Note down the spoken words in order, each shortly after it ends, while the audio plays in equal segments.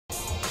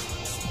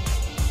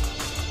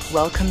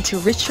Welcome to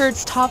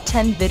Richard's Top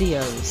 10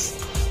 Videos.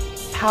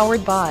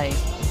 Powered by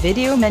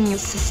Video Menu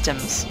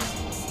Systems.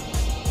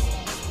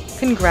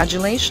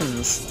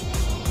 Congratulations!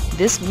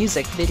 This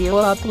music video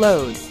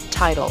upload,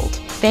 titled,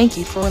 "Thank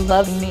You for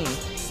Loving Me,"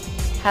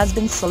 has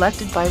been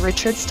selected by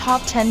Richard's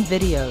Top 10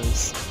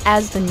 Videos,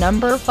 as the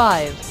number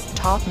 5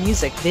 top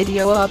music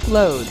video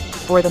upload,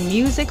 for the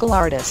musical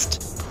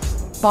artist,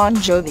 Bon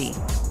Jovi.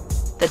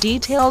 The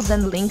details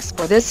and links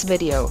for this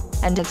video,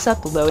 and its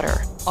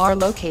uploader, are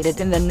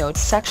located in the notes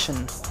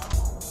section.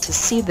 To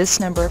see this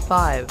number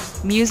 5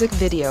 music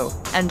video,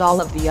 and all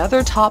of the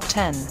other top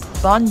 10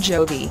 Bon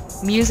Jovi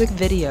music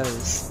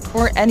videos,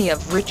 or any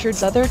of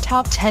Richard's other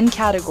top 10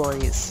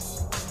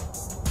 categories,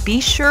 be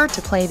sure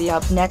to play the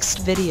up next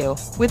video,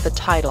 with the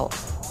title,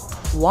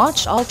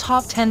 "Watch all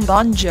top 10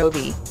 Bon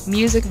Jovi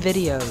music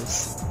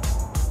videos."